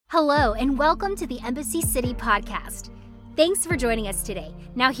Hello, and welcome to the Embassy City podcast. Thanks for joining us today.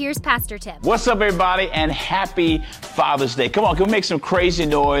 Now here's Pastor Tim. What's up, everybody, and happy Father's Day. Come on, can we make some crazy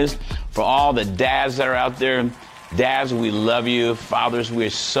noise for all the dads that are out there? Dads, we love you. Fathers, we're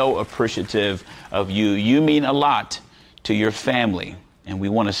so appreciative of you. You mean a lot to your family, and we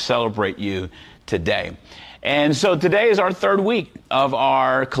want to celebrate you today. And so today is our third week of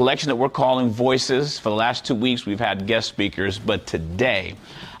our collection that we're calling Voices. For the last 2 weeks, we've had guest speakers, but today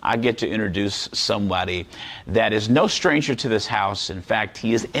I get to introduce somebody that is no stranger to this house. In fact,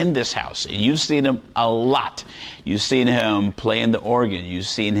 he is in this house, and you've seen him a lot. You've seen him playing the organ. You've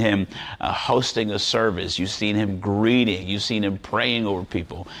seen him hosting a service. You've seen him greeting. You've seen him praying over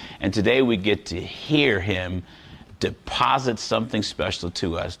people. And today we get to hear him deposit something special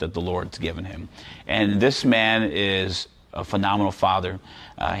to us that the Lord's given him. And this man is a phenomenal father.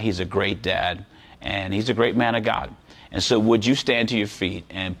 He's a great dad, and he's a great man of God. And so would you stand to your feet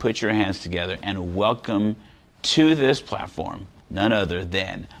and put your hands together and welcome to this platform none other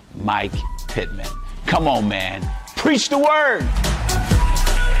than Mike Pittman. Come on, man. Preach the word.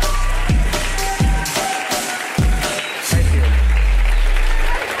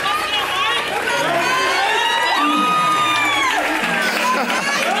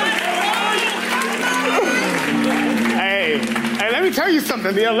 Let me tell you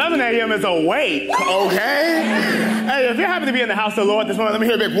something. The 11 a.m. is awake, okay? Hey, if you're happy to be in the house of the Lord this morning, let me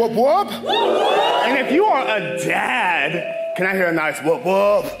hear a big whoop whoop. And if you are a dad, can I hear a nice whoop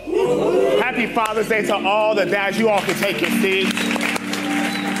whoop? Happy Father's Day to all the dads. You all can take your seats.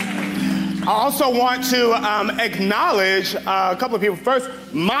 I also want to acknowledge a couple of people. First,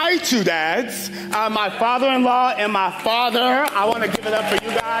 my two dads, my father-in-law and my father. I want to give it up for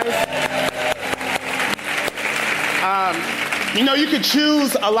you guys. You know, you could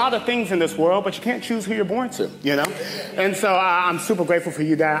choose a lot of things in this world, but you can't choose who you're born to, you know? And so I'm super grateful for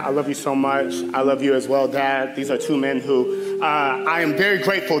you, Dad. I love you so much. I love you as well, Dad. These are two men who I am very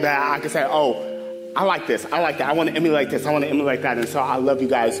grateful that I can say, oh, I like this. I like that. I want to emulate this. I want to emulate that. And so I love you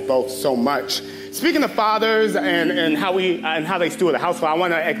guys both so much. Speaking of fathers and how they steward the household, I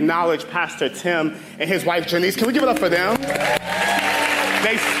want to acknowledge Pastor Tim and his wife, Janice. Can we give it up for them?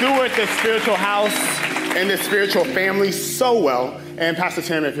 They steward the spiritual house and the spiritual family so well. And Pastor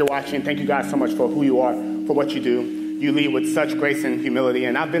Tim, if you're watching, thank you guys so much for who you are, for what you do. You lead with such grace and humility.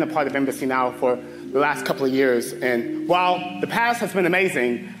 And I've been a part of Embassy now for the last couple of years. And while the past has been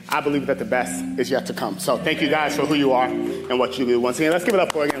amazing, I believe that the best is yet to come. So thank you guys for who you are and what you do. Once again, let's give it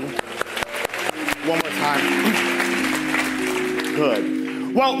up for again. One more time.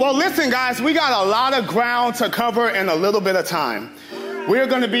 Good. Well, listen, guys, we got a lot of ground to cover in a little bit of time. We're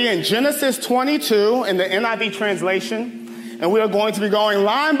going to be in Genesis 22 in the NIV translation, and we are going to be going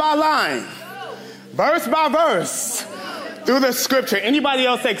line by line, verse by verse, through the scripture. Anybody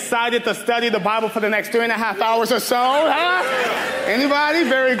else excited to study the Bible for the next 3.5 hours or so? Huh? Anybody?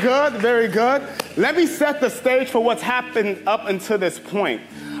 Very good, very good. Let me set the stage for what's happened up until this point.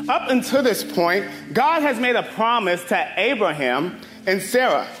 Up until this point, God has made a promise to Abraham and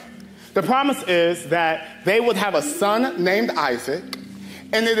Sarah. The promise is that they would have a son named Isaac,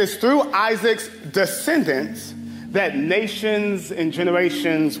 and it is through Isaac's descendants that nations and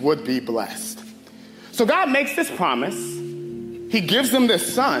generations would be blessed. So God makes this promise. He gives them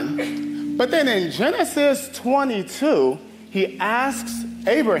this son. But then in Genesis 22, he asks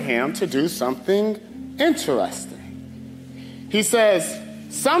Abraham to do something interesting. He says,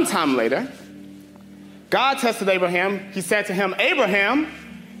 sometime later, God tested Abraham. He said to him, Abraham,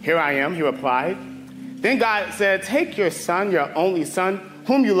 here I am, he replied. Then God said, take your son, your only son,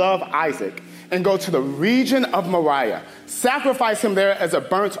 whom you love, Isaac, and go to the region of Moriah. Sacrifice him there as a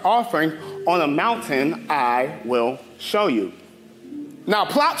burnt offering on a mountain I will show you. Now,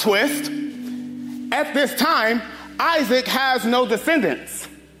 plot twist. At this time, Isaac has no descendants.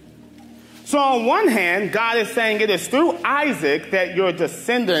 So on one hand, God is saying it is through Isaac that your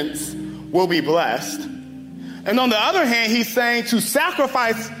descendants will be blessed. And on the other hand, he's saying to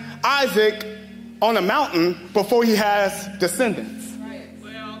sacrifice Isaac on a mountain before he has descendants.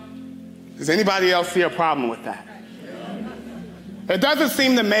 Does anybody else see a problem with that? It doesn't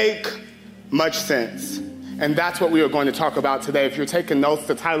seem to make much sense. And that's what we are going to talk about today. If you're taking notes,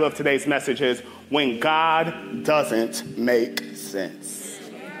 the title of today's message is When God Doesn't Make Sense.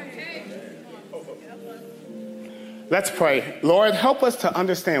 Let's pray. Lord, help us to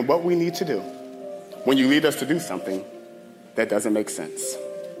understand what we need to do when you lead us to do something that doesn't make sense.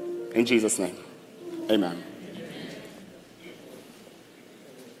 In Jesus' name, amen.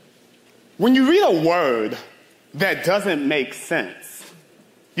 When you read a word that doesn't make sense,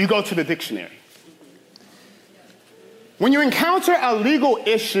 you go to the dictionary. When you encounter a legal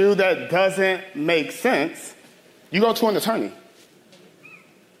issue that doesn't make sense, you go to an attorney.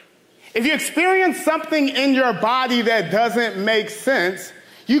 If you experience something in your body that doesn't make sense,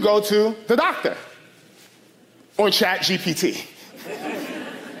 you go to the doctor or ChatGPT.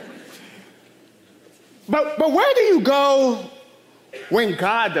 But where do you go when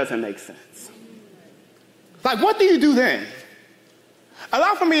God doesn't make sense? Like, what do you do then?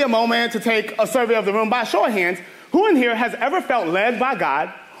 Allow for me a moment to take a survey of the room. By show of hands, who in here has ever felt led by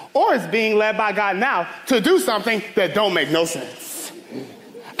God or is being led by God now to do something that don't make no sense?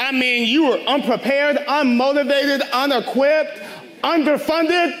 I mean, you were unprepared, unmotivated, unequipped,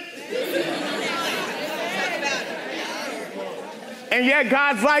 underfunded. And yet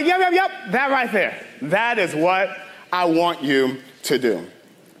God's like, yep, that right there. That is what I want you to do.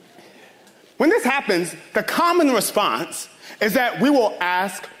 When this happens, the common response is that we will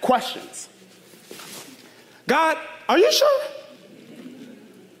ask questions. God, are you sure?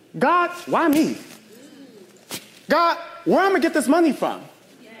 God, why me? God, where am I gonna get this money from?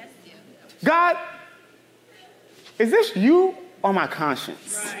 God, is this you or my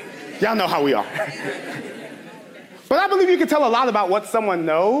conscience? Y'all know how we are. But I believe you can tell a lot about what someone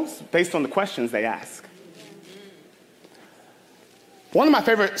knows based on the questions they ask. One of my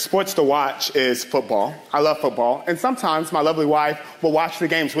favorite sports to watch is football. I love football. And sometimes my lovely wife will watch the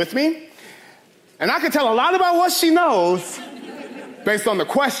games with me. And I can tell a lot about what she knows based on the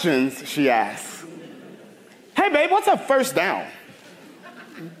questions she asks. Hey, babe, what's a first down?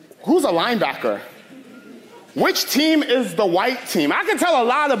 Who's a linebacker? Which team is the white team? I can tell a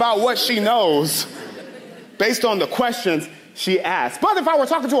lot about what she knows based on the questions she asks. But if I were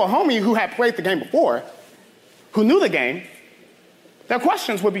talking to a homie who had played the game before, who knew the game, their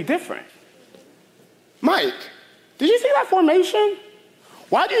questions would be different. Mike, did you see that formation?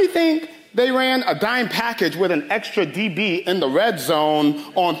 Why do you think they ran a dime package with an extra DB in the red zone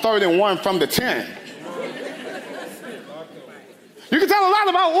on 3rd and 1 from the 10? You can tell a lot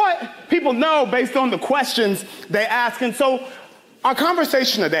about what people know based on the questions they ask. And so our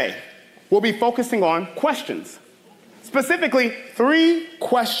conversation today will be focusing on questions. Specifically, 3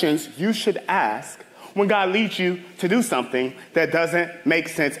 questions you should ask when God leads you to do something that doesn't make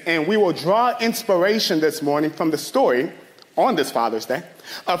sense. And we will draw inspiration this morning from the story on this Father's Day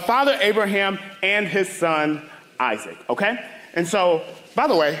of Father Abraham and his son Isaac, okay? And so, by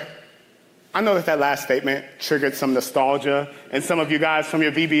the way, I know that last statement triggered some nostalgia in some of you guys from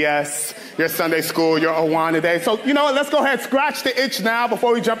your VBS, your Sunday school, your Awana Day. So, you know what? Let's go ahead, scratch the itch now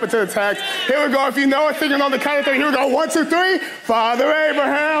before we jump into the text. Here we go. If you know it, singing on the count of 3. Here we go. 1, 2, 3. Father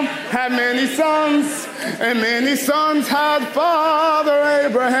Abraham had many sons, and many sons had Father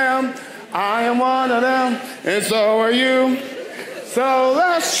Abraham. I am one of them, and so are you. So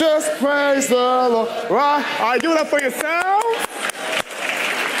let's just praise the Lord. Right? All right, do it up for yourself.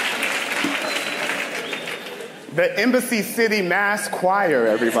 The Embassy City Mass Choir,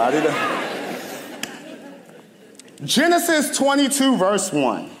 everybody. Genesis 22, verse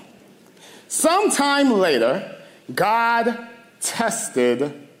 1. Sometime later, God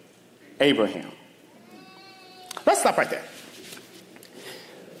tested Abraham. Let's stop right there.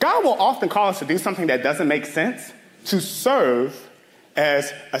 God will often call us to do something that doesn't make sense to serve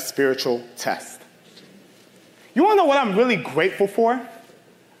as a spiritual test. You want to know what I'm really grateful for?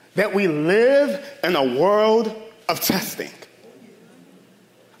 That we live in a world of testing.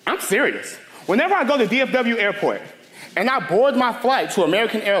 I'm serious. Whenever I go to DFW Airport and I board my flight to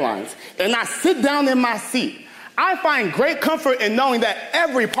American Airlines and I sit down in my seat, I find great comfort in knowing that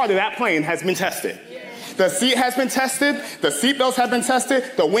every part of that plane has been tested. The seat has been tested, the seatbelts have been tested,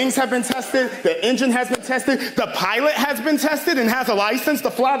 the wings have been tested, the engine has been tested, the pilot has been tested and has a license to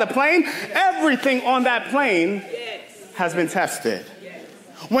fly the plane. Everything on that plane has been tested.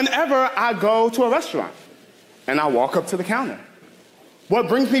 Whenever I go to a restaurant and I walk up to the counter, what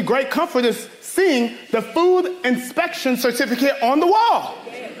brings me great comfort is seeing the food inspection certificate on the wall.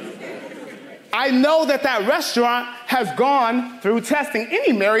 I know that that restaurant has gone through testing.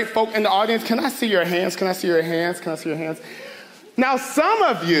 Any married folk in the audience, can I see your hands? Can I see your hands? Can I see your hands? Now, some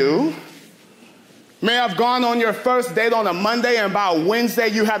of you may have gone on your first date on a Monday, and by Wednesday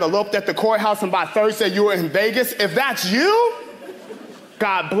you had eloped at the courthouse, and by Thursday you were in Vegas. If that's you,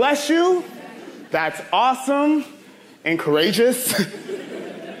 God bless you. That's awesome and courageous.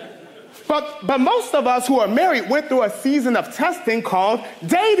 But most of us who are married went through a season of testing called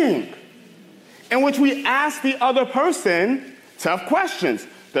dating, in which we ask the other person tough questions,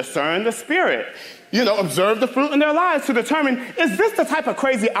 discern the spirit, observe the fruit in their lives to determine, is this the type of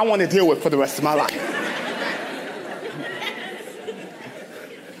crazy I want to deal with for the rest of my life?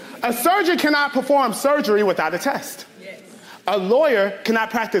 A surgeon cannot perform surgery without a test. Yes. a lawyer cannot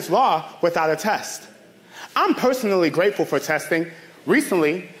practice law without a test. I'm personally grateful for testing.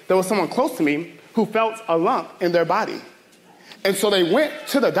 Recently, there was someone close to me who felt a lump in their body. And so they went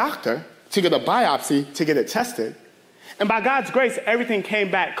to the doctor to get a biopsy to get it tested. And by God's grace, everything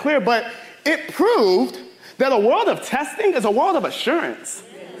came back clear. But it proved that a world of testing is a world of assurance.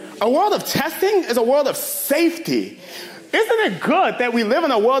 A world of testing is a world of safety. Isn't it good that we live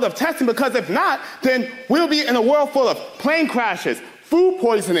in a world of testing? Because if not, then we'll be in a world full of plane crashes, food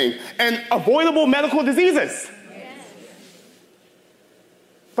poisoning, and avoidable medical diseases.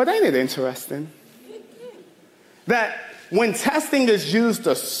 But ain't it interesting that when testing is used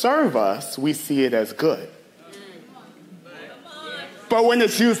to serve us, we see it as good. But when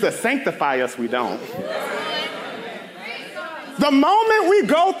it's used to sanctify us, we don't. The moment we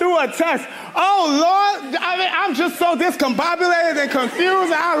go through a test, oh, Lord, I'm just so discombobulated and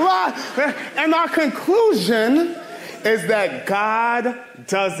confused. And our conclusion is that God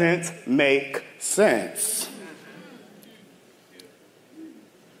doesn't make sense.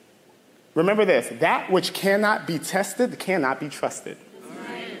 Remember this, that which cannot be tested cannot be trusted.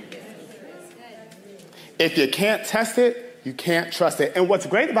 If you can't test it, you can't trust it. And what's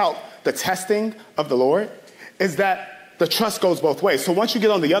great about the testing of the Lord is that the trust goes both ways. So once you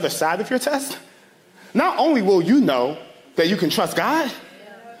get on the other side of your test, not only will you know that you can trust God,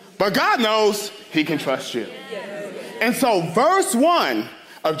 but God knows he can trust you. And so verse 1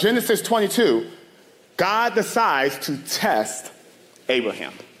 of Genesis 22, God decides to test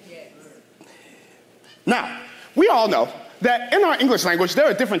Abraham. Now, we all know that in our English language, there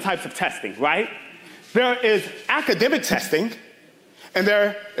are different types of testing, right? There is academic testing, and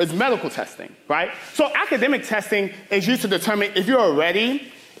there is medical testing, right? So academic testing is used to determine if you're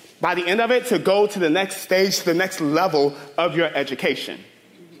ready, by the end of it, to go to the next stage, to the next level of your education.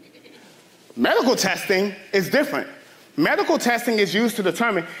 Medical testing is different. Medical testing is used to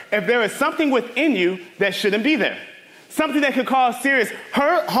determine if there is something within you that shouldn't be there. Something that could cause serious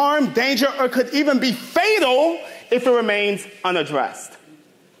hurt, harm, danger, or could even be fatal if it remains unaddressed.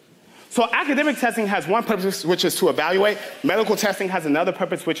 So academic testing has one purpose, which is to evaluate. Medical testing has another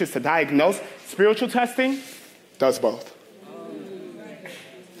purpose, which is to diagnose. Spiritual testing does both.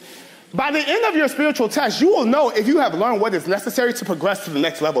 By the end of your spiritual test, you will know if you have learned what is necessary to progress to the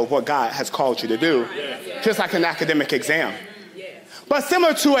next level of what God has called you to do, just like an academic exam. But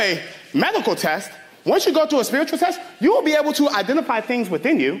similar to a medical test, once you go through a spiritual test, you will be able to identify things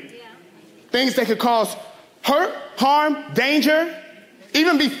within you, things that could cause hurt, harm, danger,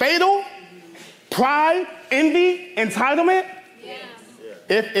 even be fatal, pride, envy, entitlement,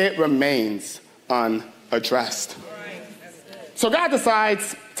 if it remains unaddressed. So God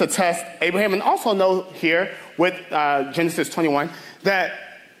decides to test Abraham, and also know here with Genesis 21 that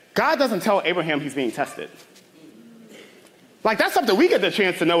God doesn't tell Abraham he's being tested. Like, that's something we get the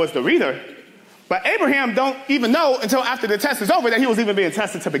chance to know as the reader. But Abraham don't even know until after the test is over that he was even being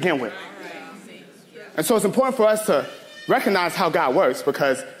tested to begin with. And so it's important for us to recognize how God works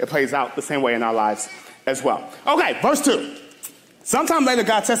because it plays out the same way in our lives as well. Okay, verse 2. Sometime later,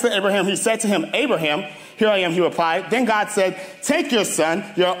 God tested Abraham. He said to him, Abraham, here I am, he replied. Then God said, take your son,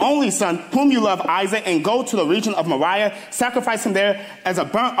 your only son, whom you love, Isaac, and go to the region of Moriah. Sacrifice him there as a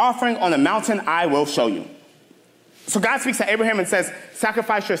burnt offering on a mountain I will show you. So God speaks to Abraham and says,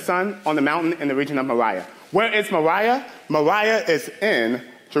 sacrifice your son on the mountain in the region of Moriah. Where is Moriah? Moriah is in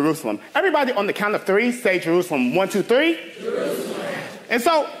Jerusalem. Everybody on the count of 3, say Jerusalem. 1, 2, 3. Jerusalem. And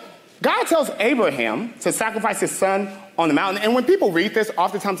so God tells Abraham to sacrifice his son on the mountain. And when people read this,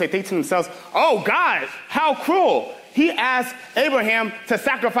 oftentimes they think to themselves, oh, God, how cruel. He asked Abraham to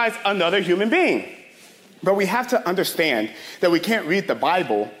sacrifice another human being. But we have to understand that we can't read the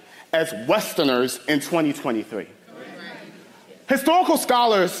Bible as Westerners in 2023. Historical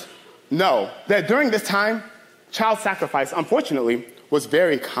scholars know that during this time, child sacrifice, unfortunately, was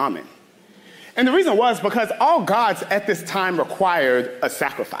very common. And the reason was because all gods at this time required a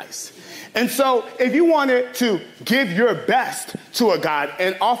sacrifice. And so if you wanted to give your best to a god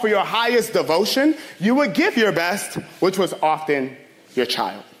and offer your highest devotion, you would give your best, which was often your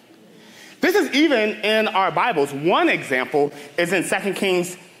child. This is even in our Bibles. One example is in 2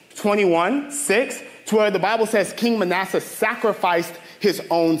 Kings 21:6, to where the Bible says King Manasseh sacrificed his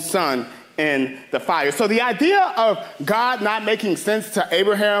own son in the fire. So the idea of God not making sense to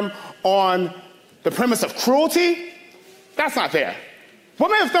Abraham on the premise of cruelty, that's not there. What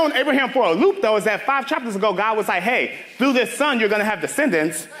may have thrown Abraham for a loop, though, is that 5 chapters ago, God was like, hey, through this son, you're going to have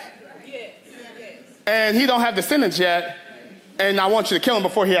descendants. And he don't have descendants yet, and I want you to kill him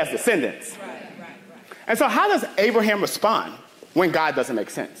before he has descendants. And so how does Abraham respond when God doesn't make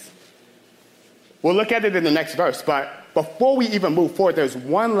sense? We'll look at it in the next verse, but before we even move forward, there's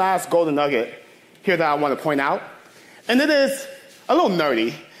one last golden nugget here that I want to point out. And it is a little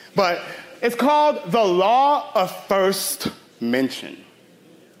nerdy, but it's called the law of first mention.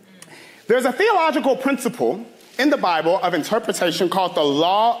 There's a theological principle in the Bible of interpretation called the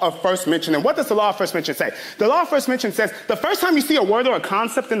law of first mention. And what does the law of first mention say? The law of first mention says the first time you see a word or a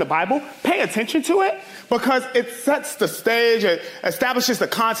concept in the Bible, pay attention to it because it sets the stage, it establishes the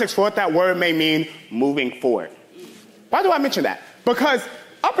context for what that word may mean moving forward. Why do I mention that? Because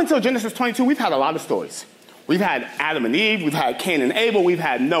up until Genesis 22, we've had a lot of stories. We've had Adam and Eve, we've had Cain and Abel, we've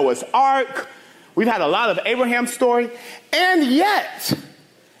had Noah's Ark, we've had a lot of Abraham's story, and yet,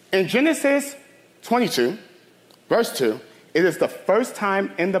 in Genesis 22, verse 2, it is the first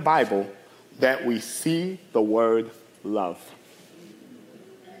time in the Bible that we see the word love.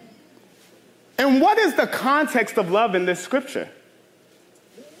 And what is the context of love in this scripture?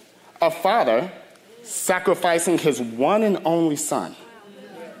 A father sacrificing his one and only son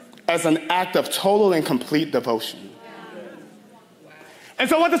as an act of total and complete devotion. And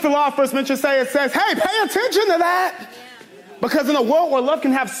so what does the law of first mention say? It says, hey, pay attention to that. Because in a world where love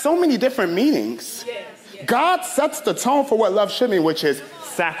can have so many different meanings, God sets the tone for what love should mean, which is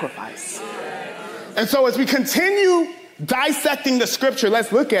sacrifice. And so as we continue dissecting the scripture,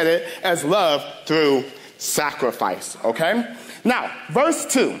 let's look at it as love through sacrifice, okay? Now, verse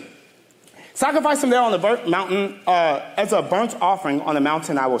 2. Sacrifice him there on the mountain as a burnt offering on the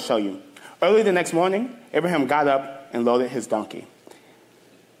mountain I will show you. Early the next morning, Abraham got up and loaded his donkey.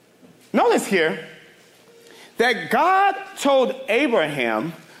 Notice here that God told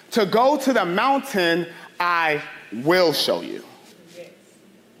Abraham to go to the mountain I will show you.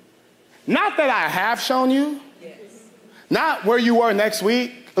 Not that I have shown you. Not where you were last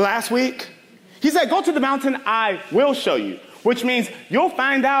week. He said, go to the mountain I will show you, which means you'll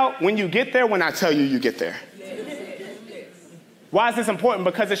find out when you get there when I tell you get there. Why is this important?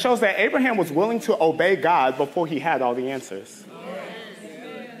 Because it shows that Abraham was willing to obey God before he had all the answers.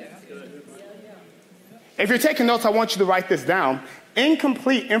 If you're taking notes, I want you to write this down.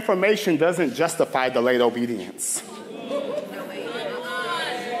 Incomplete information doesn't justify delayed obedience.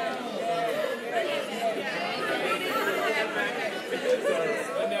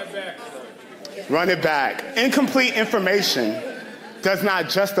 Run it back. Incomplete information does not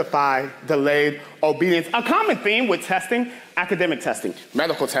justify delayed obedience. A common theme with testing, academic testing,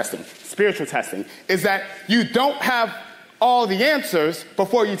 medical testing, spiritual testing, is that you don't have all the answers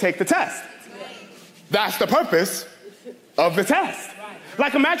before you take the test. That's the purpose of the test.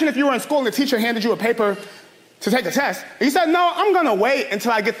 Like imagine if you were in school and the teacher handed you a paper to take a test. And you said, no, I'm going to wait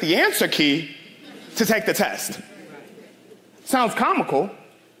until I get the answer key to take the test. Sounds comical.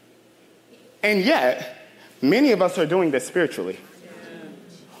 And yet, many of us are doing this spiritually.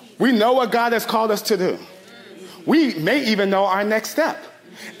 We know what God has called us to do. We may even know our next step.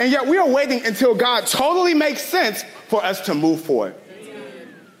 And yet we are waiting until God totally makes sense for us to move forward.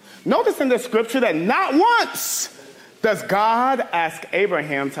 Notice in the scripture that not once does God ask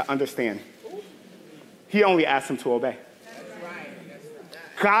Abraham to understand. He only asked him to obey.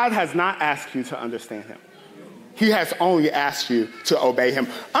 God has not asked you to understand him. He has only asked you to obey him.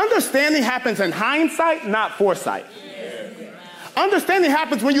 Understanding happens in hindsight, not foresight. Understanding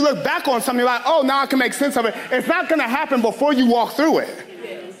happens when you look back on something like, oh, now I can make sense of it. It's not going to happen before you walk through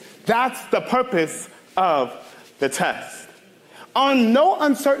it. That's the purpose of the test. On no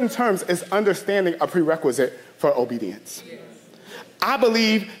uncertain terms is understanding a prerequisite for obedience. I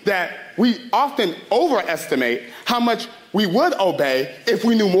believe that we often overestimate how much we would obey if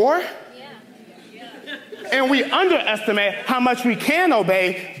we knew more. And we underestimate how much we can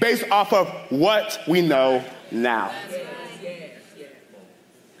obey based off of what we know now.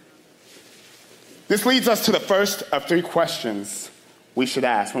 This leads us to the first of 3 questions we should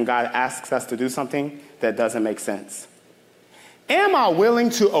ask when God asks us to do something that doesn't make sense. Am I willing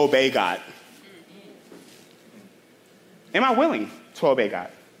to obey God? Am I willing to obey God?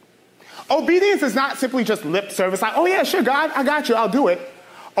 Obedience is not simply just lip service, like, oh yeah, sure, God, I got you, I'll do it.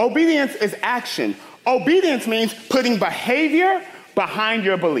 Obedience is action. Obedience means putting behavior behind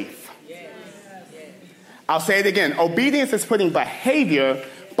your belief. I'll say it again. Obedience is putting behavior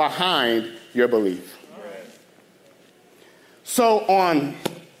behind your belief. So on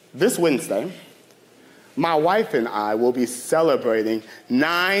this Wednesday, my wife and I will be celebrating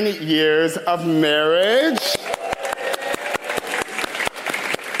 9 years of marriage.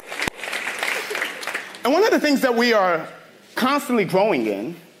 And one of the things that we are constantly growing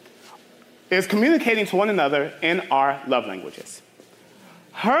in is communicating to one another in our love languages.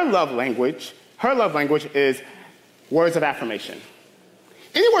 Her love language is words of affirmation.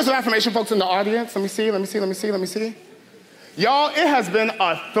 Any words of affirmation, folks in the audience? Let me see. Y'all, it has been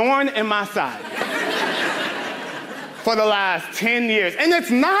a thorn in my side for the last 10 years. And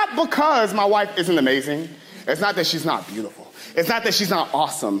it's not because my wife isn't amazing. It's not that she's not beautiful. It's not that she's not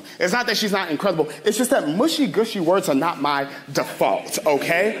awesome. It's not that she's not incredible. It's just that mushy-gushy words are not my default,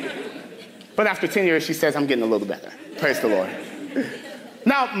 okay? But after 10 years, she says I'm getting a little better. Praise the Lord.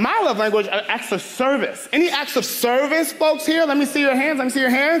 Now, my love language are acts of service. Any acts of service, folks, here? Let me see your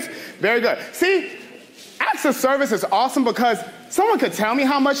hands. Very good. See, acts of service is awesome because someone could tell me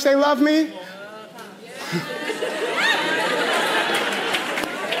how much they love me.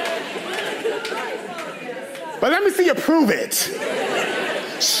 But let me see you prove it.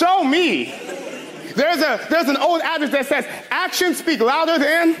 Show me. There's an old adage that says, actions speak louder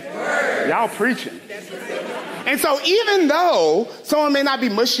than words. Y'all preaching. And so even though someone may not be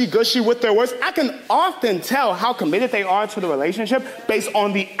mushy-gushy with their words, I can often tell how committed they are to the relationship based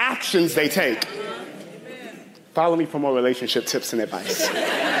on the actions they take. Follow me for more relationship tips and advice.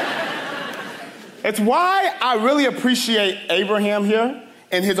 It's why I really appreciate Abraham here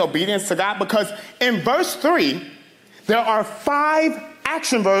and his obedience to God, because in verse 3, there are 5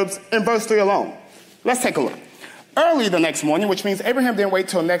 action verbs in verse 3 alone. Let's take a look. Early the next morning, which means Abraham didn't wait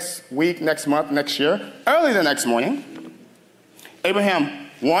till next week, next month, next year. Early the next morning, Abraham,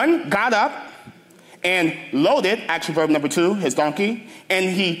 1, got up and loaded, action verb number 2, his donkey, and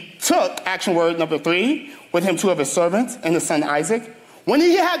he took, action word number 3, with him 2 of his servants and his son Isaac. When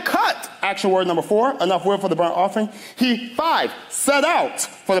he had cut, action word number 4, enough wood for the burnt offering, he, 5, set out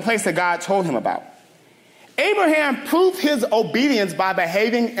for the place that God told him about. Abraham proved his obedience by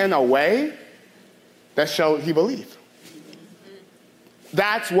behaving in a way that showed he believed.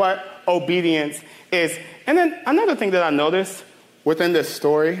 That's what obedience is. And then another thing that I noticed within this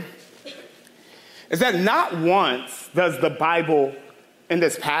story is that not once does the Bible in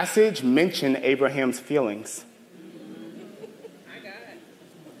this passage mention Abraham's feelings.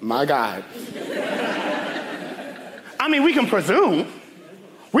 My God. I mean, we can presume,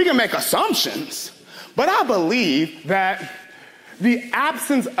 we can make assumptions, but I believe that the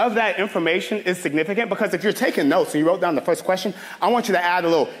absence of that information is significant, because if you're taking notes and you wrote down the first question, I want you to add a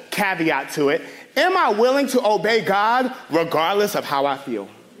little caveat to it. Am I willing to obey God regardless of how I feel?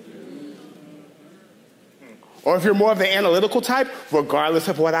 Or if you're more of the analytical type, regardless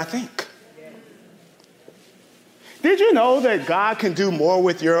of what I think. Did you know that God can do more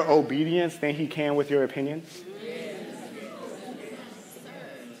with your obedience than he can with your opinion?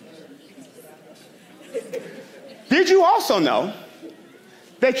 Did you also know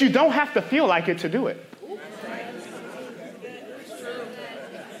that you don't have to feel like it to do it?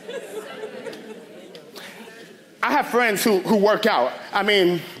 I have friends who work out. I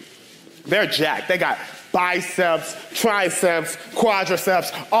mean, they're jacked. They got biceps, triceps,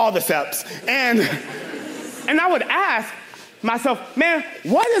 quadriceps, all the steps. And I would ask myself, man,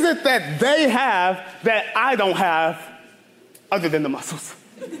 what is it that they have that I don't have other than the muscles?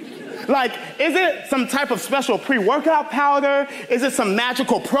 Like, is it some type of special pre-workout powder? Is it some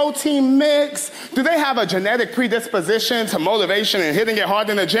magical protein mix? Do they have a genetic predisposition to motivation and hitting it hard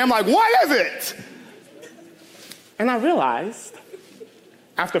in the gym? Like, what is it? And I realized,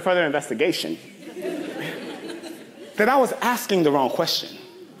 after further investigation, that I was asking the wrong question.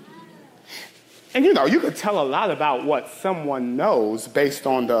 And you know, you could tell a lot about what someone knows based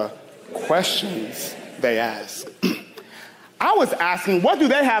on the questions they ask. I was asking, what do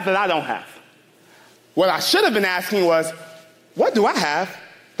they have that I don't have? What I should have been asking was, what do I have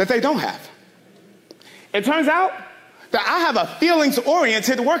that they don't have? It turns out that I have a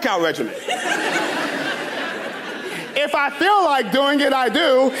feelings-oriented workout regimen. If I feel like doing it, I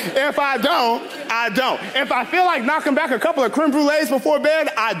do. If I don't, I don't. If I feel like knocking back a couple of creme brulees before bed,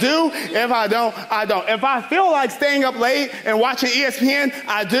 I do. If I don't, I don't. If I feel like staying up late and watching ESPN,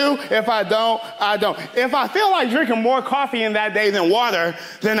 I do. If I don't, I don't. If I feel like drinking more coffee in that day than water,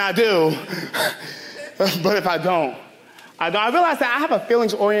 then I do. But if I don't, I don't. I realize that I have a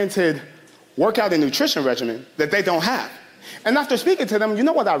feelings-oriented workout and nutrition regimen that they don't have. And after speaking to them, you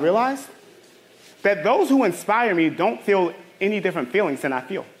know what I realized? That those who inspire me don't feel any different feelings than I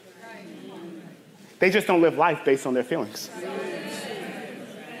feel. They just don't live life based on their feelings.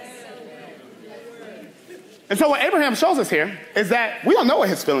 And so what Abraham shows us here is that we don't know what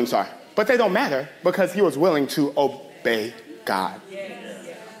his feelings are, but they don't matter because he was willing to obey God.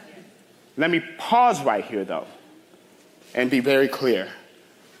 Let me pause right here, though, and be very clear.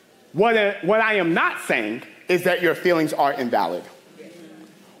 What I am not saying is that your feelings are invalid.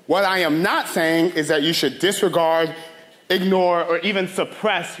 What I am not saying is that you should disregard, ignore, or even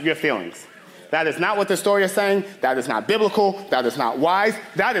suppress your feelings. That is not what the story is saying. That is not biblical. That is not wise.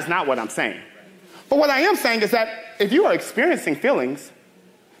 That is not what I'm saying. But what I am saying is that if you are experiencing feelings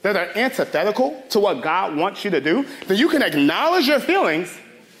that are antithetical to what God wants you to do, then you can acknowledge your feelings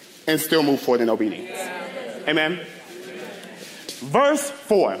and still move forward in obedience. Amen. Verse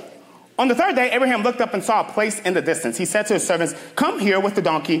 4. On the third day, Abraham looked up and saw a place in the distance. He said to his servants, "Come here with the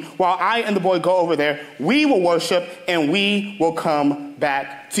donkey while I and the boy go over there. We will worship and we will come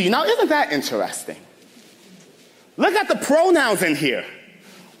back to you." Now, isn't that interesting? Look at the pronouns in here.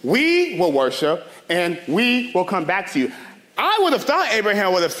 We will worship and we will come back to you. I would have thought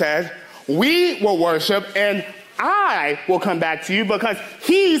Abraham would have said, "We will worship and I will come back to you," because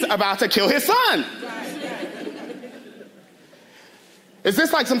he's about to kill his son. Is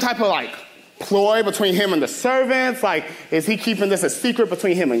this like some type of like ploy between him and the servants? Like, is he keeping this a secret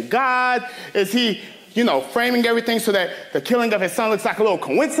between him and God? Is he, framing everything so that the killing of his son looks like a little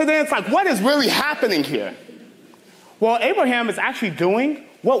coincidence? Like, what is really happening here? Well, Abraham is actually doing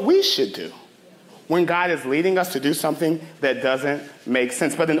what we should do when God is leading us to do something that doesn't make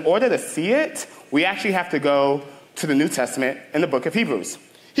sense. But in order to see it, we actually have to go to the New Testament in the book of Hebrews.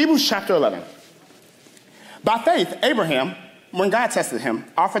 Hebrews chapter 11. By faith, Abraham, when God tested him,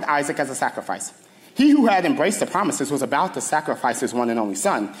 offered Isaac as a sacrifice. He who had embraced the promises was about to sacrifice his one and only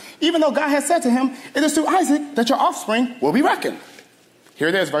son, even though God had said to him, "It is through Isaac that your offspring will be reckoned." Here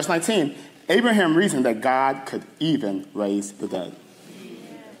it is, verse 19. Abraham reasoned that God could even raise the dead.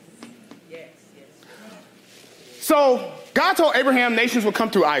 So God told Abraham nations would come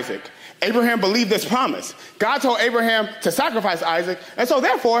through Isaac. Abraham believed this promise. God told Abraham to sacrifice Isaac, and so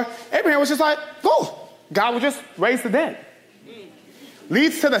therefore, Abraham was just like, "Oh, God will just raise the dead."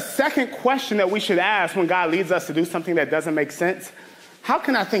 Leads to the second question that we should ask when God leads us to do something that doesn't make sense. How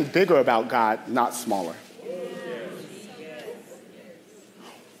can I think bigger about God, not smaller?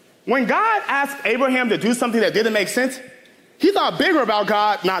 When God asked Abraham to do something that didn't make sense, he thought bigger about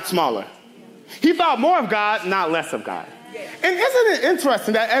God, not smaller. He thought more of God, not less of God. And isn't it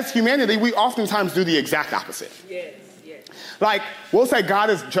interesting that as humanity, we oftentimes do the exact opposite? Like, we'll say God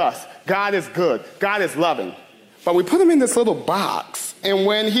is just, God is good, God is loving. But we put him in this little box. And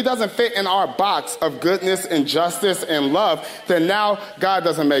when he doesn't fit in our box of goodness and justice and love, then now God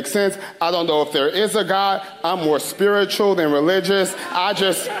doesn't make sense. I don't know if there is a God. I'm more spiritual than religious.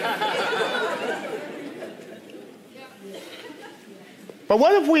 But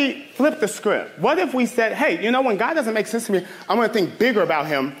what if we flip the script? What if we said, hey, when God doesn't make sense to me, I'm going to think bigger about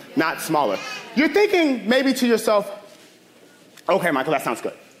him, not smaller. You're thinking maybe to yourself, okay, Michael, that sounds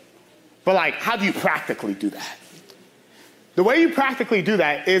good. But how do you practically do that? The way you practically do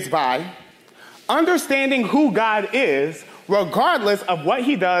that is by understanding who God is, regardless of what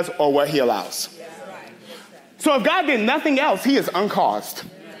he does or what he allows. So if God did nothing else, he is uncaused.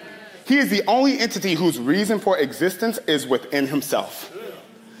 He is the only entity whose reason for existence is within himself.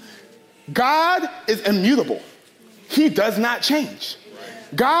 God is immutable. He does not change.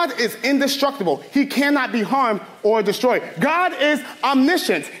 God is indestructible. He cannot be harmed or destroyed. God is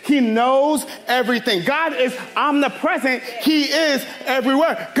omniscient. He knows everything. God is omnipresent. He is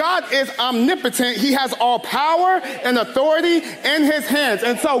everywhere. God is omnipotent. He has all power and authority in his hands.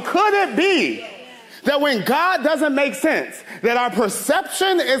 And so could it be that when God doesn't make sense, that our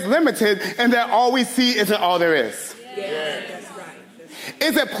perception is limited and that all we see isn't all there is? Yes.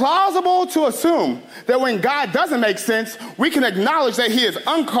 Is it plausible to assume that when God doesn't make sense, we can acknowledge that he is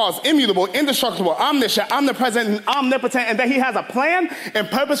uncaused, immutable, indestructible, omniscient, omnipresent, and omnipotent, and that he has a plan and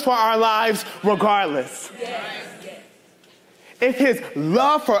purpose for our lives regardless? Yes. If his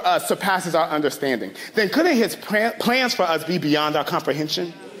love for us surpasses our understanding, then couldn't his plans for us be beyond our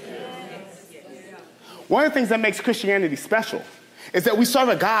comprehension? One of the things that makes Christianity special is that we serve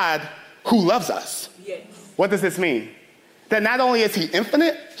a God who loves us. Yes. What does this mean? That not only is he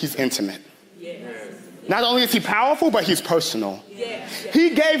infinite, he's intimate. Yes. Not only is he powerful, but he's personal. Yes.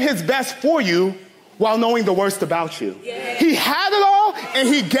 He gave his best for you while knowing the worst about you. Yes. He had it all, and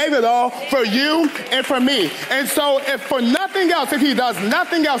he gave it all for you and for me. And so if for nothing else, if he does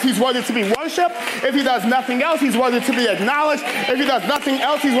nothing else, he's worthy to be worshiped. If he does nothing else, he's worthy to be acknowledged. If he does nothing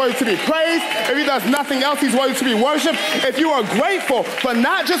else, he's worthy to be praised. If he does nothing else, he's worthy to be worshiped. If you are grateful for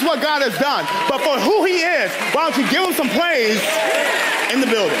not just what God has done, but for who he is, why don't you give him some praise in the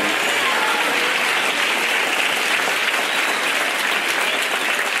building?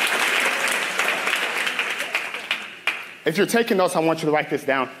 If you're taking notes, I want you to write this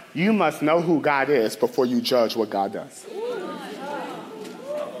down. You must know who God is before you judge what God does.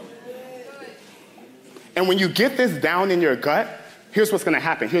 And when you get this down in your gut, here's what's going to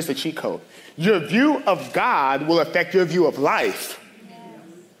happen. Here's the cheat code. Your view of God will affect your view of life.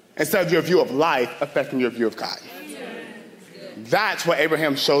 instead of your view of life affecting your view of God. That's what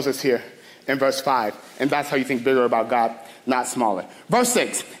Abraham shows us here in verse 5. And that's how you think bigger about God, not smaller. Verse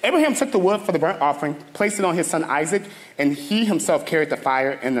 6, Abraham took the wood for the burnt offering, placed it on his son Isaac, and he himself carried the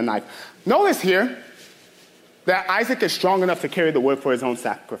fire and the knife. Notice here that Isaac is strong enough to carry the wood for his own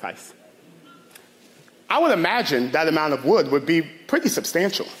sacrifice. I would imagine that amount of wood would be pretty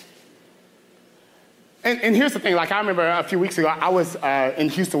substantial. And here's the thing, like I remember a few weeks ago, I was in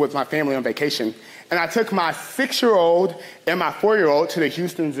Houston with my family on vacation, and I took my 6-year-old and my 4-year-old to the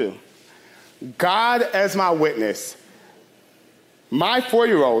Houston Zoo. God as my witness, my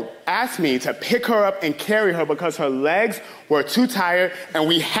 4-year-old asked me to pick her up and carry her because her legs were too tired and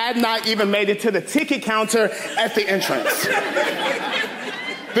we had not even made it to the ticket counter at the entrance.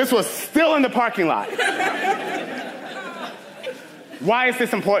 This was still in the parking lot. Why is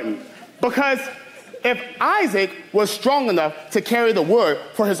this important? Because if Isaac was strong enough to carry the wood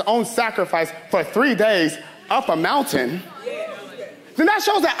for his own sacrifice for 3 days up a mountain, then that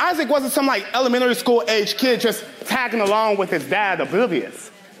shows that Isaac wasn't some like elementary school age kid just tagging along with his dad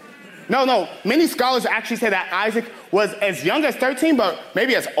oblivious. No. Many scholars actually say that Isaac was as young as 13, but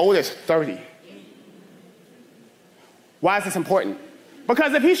maybe as old as 30. Why is this important?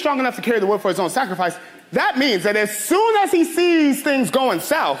 Because if he's strong enough to carry the wood for his own sacrifice, that means that as soon as he sees things going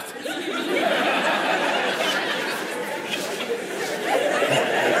south,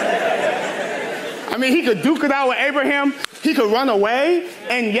 I mean, he could duke it out with Abraham, he could run away,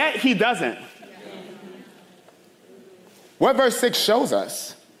 and yet he doesn't. What verse 6 shows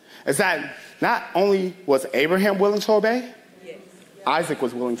us is that not only was Abraham willing to obey, Isaac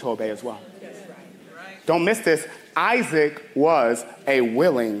was willing to obey as well. Don't miss this. Isaac was a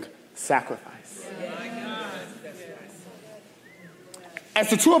willing sacrifice. As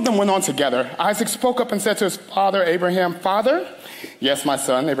the two of them went on together, Isaac spoke up and said to his father Abraham, "Father?" "Yes, my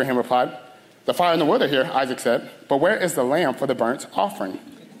son," Abraham replied. "The fire and the wood are here," Isaac said, "but where is the lamb for the burnt offering?"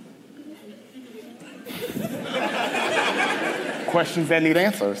 Questions that need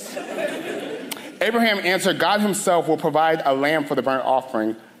answers. Abraham answered, "God himself will provide a lamb for the burnt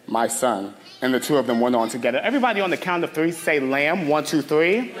offering, my son." And the two of them went on together. Everybody on the count of 3 say lamb. 1, 2,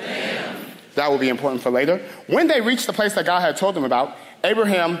 3. Lamb. That will be important for later. When they reached the place that God had told them about,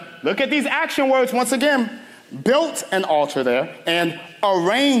 Abraham, look at these action words once again, built an altar there and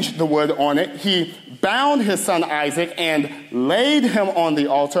arranged the wood on it. He bound his son Isaac and laid him on the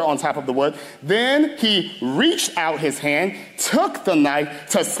altar on top of the wood. Then he reached out his hand, took the knife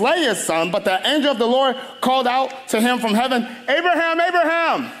to slay his son, but the angel of the Lord called out to him from heaven, "Abraham,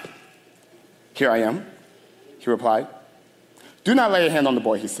 Abraham!" "Here I am," he replied. "Do not lay a hand on the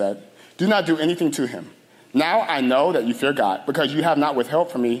boy," he said. "Do not do anything to him. Now I know that you fear God, because you have not withheld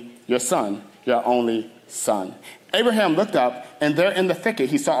from me your son, your only son." Abraham looked up, and there in the thicket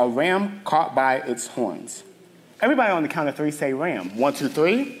he saw a ram caught by its horns. Everybody on the count of 3 say ram. 1, 2,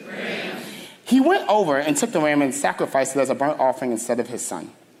 3. Ram. He went over and took the ram and sacrificed it as a burnt offering instead of his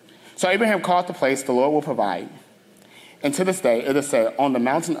son. So Abraham called the place, "The Lord will provide." And to this day, it is said, "On the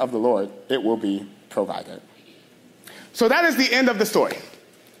mountain of the Lord, it will be provided." So that is the end of the story.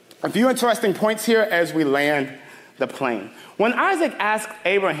 A few interesting points here as we land the plane. When Isaac asked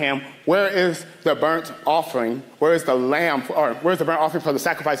Abraham, "Where is the burnt offering? Where is the lamb, or where's the burnt offering for the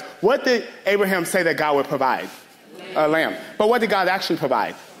sacrifice?" What did Abraham say that God would provide? A lamb. But what did God actually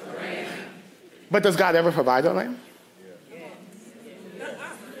provide? A lamb. But does God ever provide a lamb?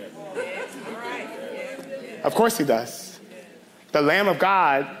 Of course he does. The Lamb of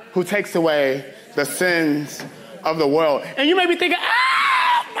God who takes away the sins of the world. And you may be thinking,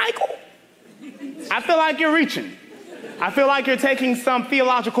 Michael, I feel like you're reaching. I feel like you're taking some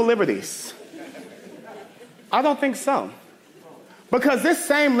theological liberties. I don't think so. Because this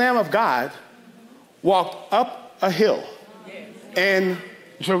same Lamb of God walked up a hill in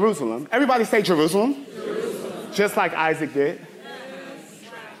Jerusalem. Everybody say Jerusalem. Jerusalem. Just like Isaac did.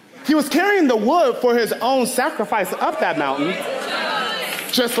 He was carrying the wood for his own sacrifice up that mountain,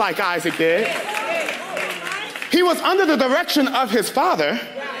 just like Isaac did. He was under the direction of his father,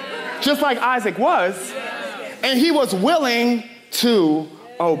 just like Isaac was, and he was willing to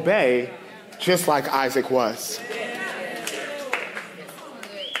obey, just like Isaac was.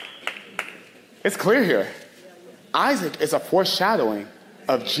 It's clear here. Isaac is a foreshadowing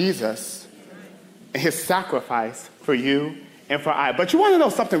of Jesus and his sacrifice for you and for I. But you want to know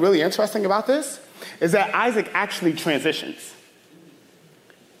something really interesting about this? Is that Isaac actually transitions.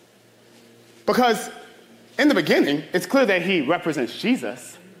 Because in the beginning, it's clear that he represents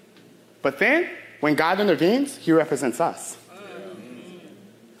Jesus. But then, when God intervenes, he represents us.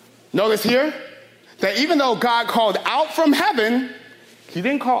 Notice here that even though God called out from heaven, He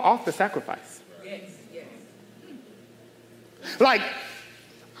didn't call off the sacrifice. Like,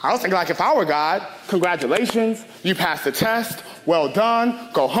 I was thinking, like, if I were God, congratulations, you passed the test, well done,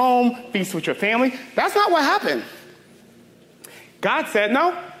 go home, feast with your family. That's not what happened. God said,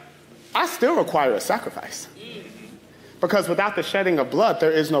 no, I still require a sacrifice. Because without the shedding of blood,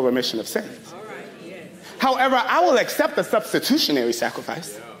 there is no remission of sins. However, I will accept the substitutionary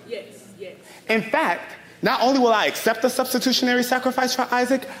sacrifice. In fact, not only will I accept the substitutionary sacrifice for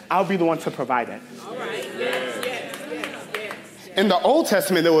Isaac, I'll be the one to provide it. In the Old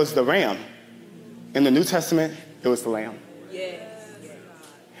Testament, it was the ram. In the New Testament, it was the lamb.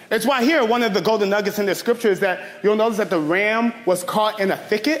 It's why here, one of the golden nuggets in the scripture is that you'll notice that the ram was caught in a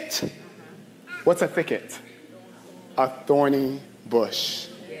thicket. What's a thicket? A thorny bush.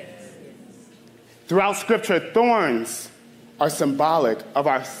 Throughout scripture, thorns are symbolic of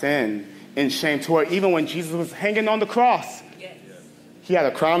our sin and shame to where even when Jesus was hanging on the cross, he had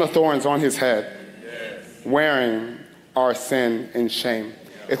a crown of thorns on his head, wearing our sin and shame.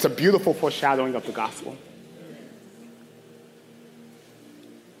 It's a beautiful foreshadowing of the gospel.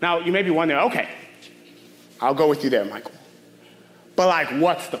 Now, you may be wondering, okay, I'll go with you there, Michael. But, like,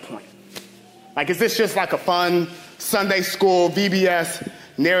 what's the point? Like, is this just like a fun Sunday school VBS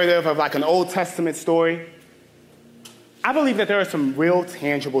narrative of like an Old Testament story? I believe that there are some real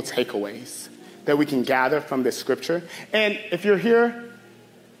tangible takeaways that we can gather from this scripture. And if you're here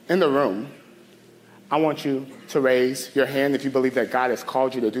in the room, I want you to raise your hand if you believe that God has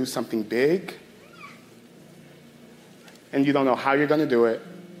called you to do something big and you don't know how you're going to do it.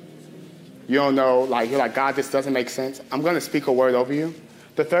 You don't know, like, you're like, God, this doesn't make sense. I'm going to speak a word over you.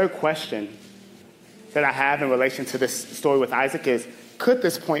 The third question that I have in relation to this story with Isaac is, could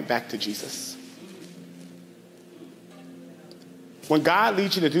this point back to Jesus? When God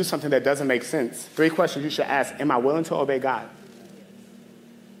leads you to do something that doesn't make sense, 3 questions you should ask. Am I willing to obey God?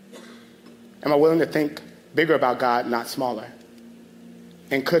 Am I willing to think bigger about God, not smaller?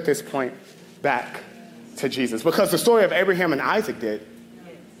 And could this point back to Jesus? Because the story of Abraham and Isaac did,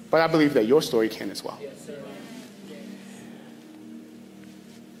 but I believe that your story can as well.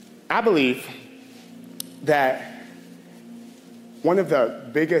 I believe that one of the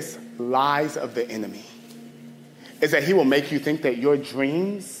biggest lies of the enemy is that he will make you think that your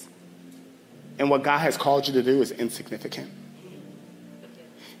dreams and what God has called you to do is insignificant.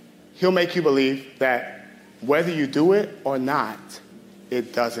 He'll make you believe that whether you do it or not,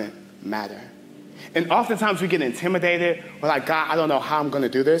 it doesn't matter. And oftentimes we get intimidated. We're like, God, I don't know how I'm going to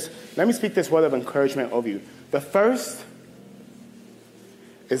do this. Let me speak this word of encouragement over you. The first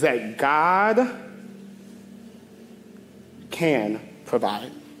is that God can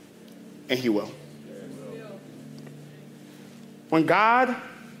provide, and he will. When God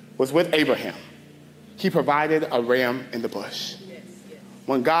was with Abraham, he provided a ram in the bush.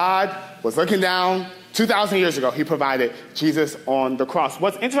 When God was looking down 2,000 years ago, he provided Jesus on the cross.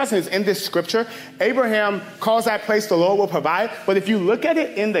 What's interesting is in this scripture, Abraham calls that place the Lord will provide, but if you look at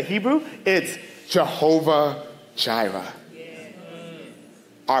it in the Hebrew, it's Jehovah Jireh,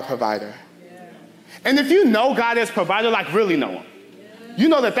 our provider. And if you know God as provider, like really know him, you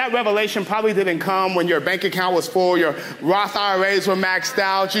know that revelation probably didn't come when your bank account was full, your Roth IRAs were maxed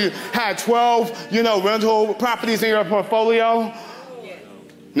out, you had 12, rental properties in your portfolio.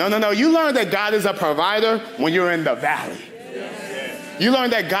 No. You learn that God is a provider when you're in the valley. You learn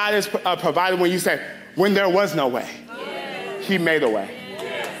that God is a provider when you say, when there was no way, he made a way.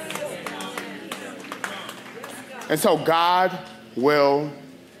 And so God will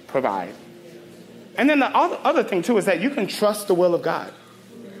provide. And then the other thing, too, is that you can trust the will of God.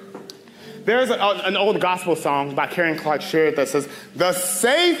 There's an old gospel song by Karen Clark Sheard that says, the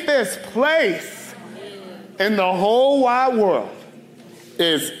safest place in the whole wide world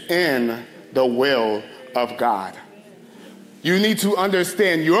is in the will of God. You need to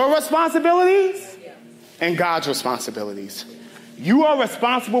understand your responsibilities and God's responsibilities. You are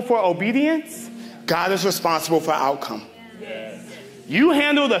responsible for obedience. God is responsible for outcome. You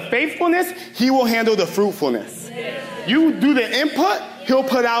handle the faithfulness, he will handle the fruitfulness. You do the input, he'll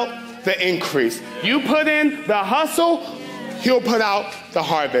put out the increase. You put in the hustle, he'll put out the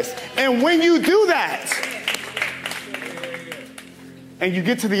harvest. And when you do that, and you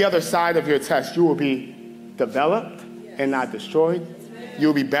get to the other side of your test, you will be developed and not destroyed.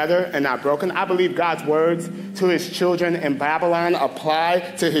 You'll be better and not broken. I believe God's words to his children in Babylon apply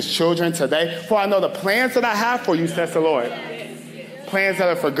to his children today. For I know the plans that I have for you, says the Lord. Plans that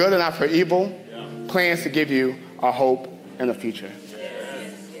are for good and not for evil. Plans to give you a hope and a future.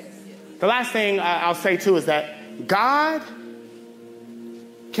 The last thing I'll say, too, is that God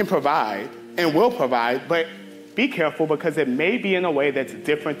can provide and will provide, but be careful because it may be in a way that's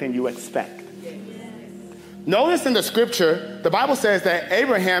different than you expect. Notice in the scripture, the Bible says that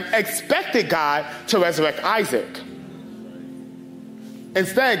Abraham expected God to resurrect Isaac.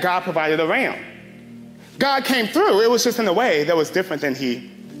 Instead, God provided a ram. God came through. It was just in a way that was different than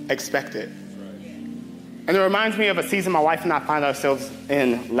he expected. And it reminds me of a season my wife and I found ourselves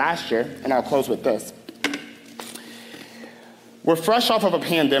in last year, and I'll close with this. We're fresh off of a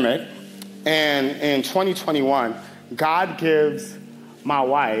pandemic, and in 2021, God gives my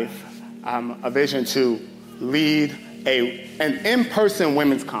wife a vision to lead an in-person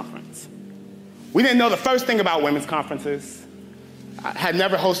women's conference. We didn't know the first thing about women's conferences. I had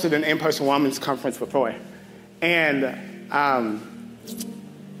never hosted an in-person women's conference before. And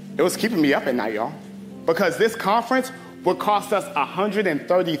it was keeping me up at night, y'all, because this conference would cost us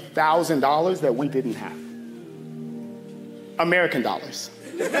 $130,000 that we didn't have. American dollars.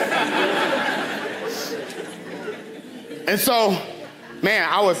 And so, man,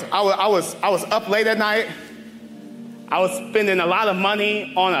 I was up late at night. I was spending a lot of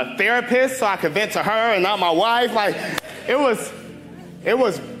money on a therapist so I could vent to her and not my wife. Like, it was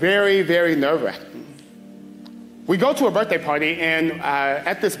very, very nerve-wracking. We go to a birthday party, and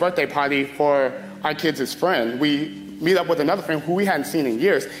at this birthday party for our kids' friend, we meet up with another friend who we hadn't seen in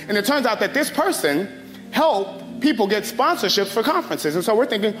years. And it turns out that this person helped people get sponsorships for conferences. And so we're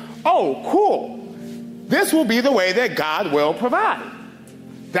thinking, oh, cool. This will be the way that God will provide.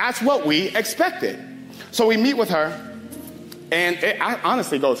 That's what we expected. So we meet with her, and it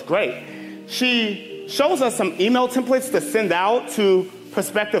honestly goes great. She shows us some email templates to send out to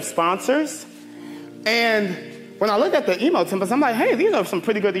prospective sponsors. And when I look at the email templates, I'm like, hey, these are some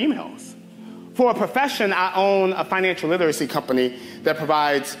pretty good emails. For a profession, I own a financial literacy company that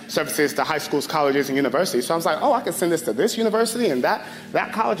provides services to high schools, colleges, and universities. So I was like, oh, I can send this to this university and that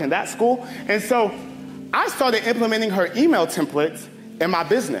college and that school. And so I started implementing her email templates in my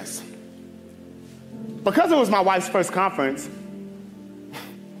business. Because it was my wife's first conference,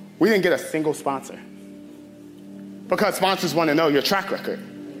 we didn't get a single sponsor. Because sponsors want to know your track record.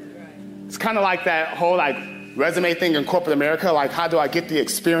 It's kind of like that whole resume thing in corporate America, like how do I get the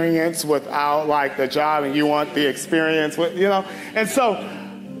experience without the job, and you want the experience with, And so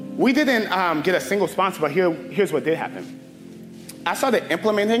we didn't get a single sponsor, but here's what did happen. I started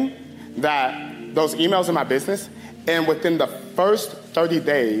implementing those emails in my business, and within the first 30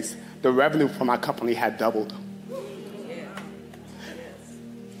 days, the revenue for my company had doubled.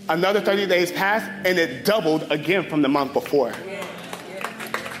 Another 30 days passed, and it doubled again from the month before.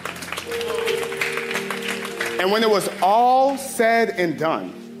 And when it was all said and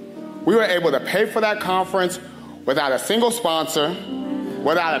done, we were able to pay for that conference without a single sponsor,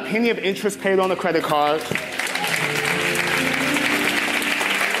 without a penny of interest paid on the credit card.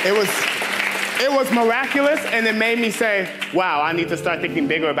 It was miraculous, and it made me say, wow, I need to start thinking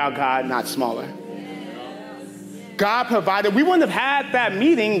bigger about God, not smaller. God provided. We wouldn't have had that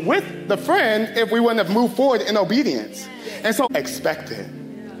meeting with the friend if we wouldn't have moved forward in obedience. And so expected.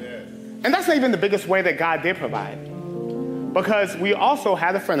 And that's not even the biggest way that God did provide. Because we also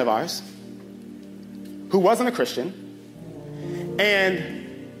had a friend of ours who wasn't a Christian. And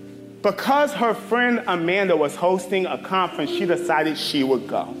because her friend Amanda was hosting a conference, she decided she would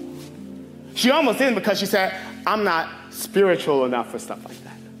go. She almost didn't, because she said, I'm not spiritual enough for stuff like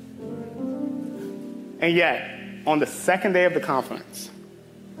that. And yet, on the second day of the conference,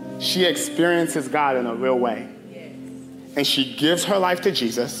 she experiences God in a real way. And she gives her life to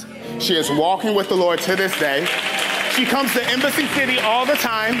Jesus. She is walking with the Lord to this day. She comes to Embassy City all the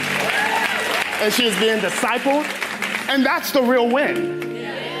time, and she is being discipled. And that's the real win.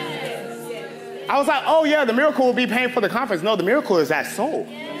 I was like, oh yeah, the miracle will be paying for the conference. No, the miracle is that soul.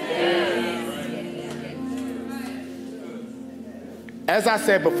 As I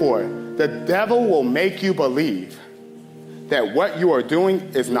said before, the devil will make you believe that what you are doing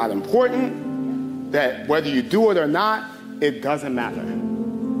is not important, that whether you do it or not, it doesn't matter.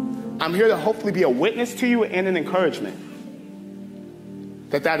 I'm here to hopefully be a witness to you and an encouragement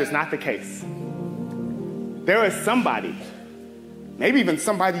that is not the case. There is somebody, maybe even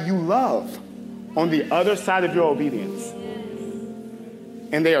somebody you love, on the other side of your obedience.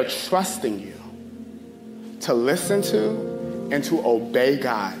 And they are trusting you to listen to and to obey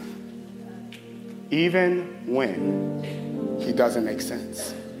God, even when He doesn't make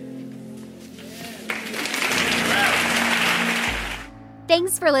sense.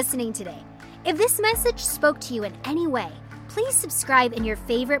 Thanks for listening today. If this message spoke to you in any way, please subscribe in your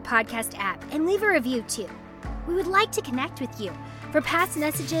favorite podcast app and leave a review too. We would like to connect with you. For past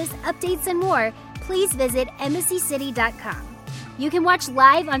messages, updates, and more, please visit embassycity.com. You can watch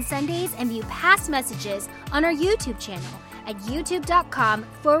live on Sundays and view past messages on our YouTube channel at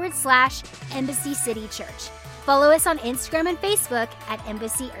youtube.com/Embassy City Church. Follow us on Instagram and Facebook at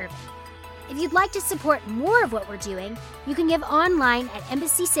Embassy Irving. If you'd like to support more of what we're doing, you can give online at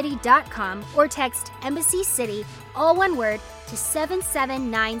embassycity.com or text Embassy City, all one word, to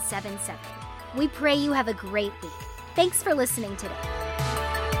 77977. We pray you have a great week. Thanks for listening today.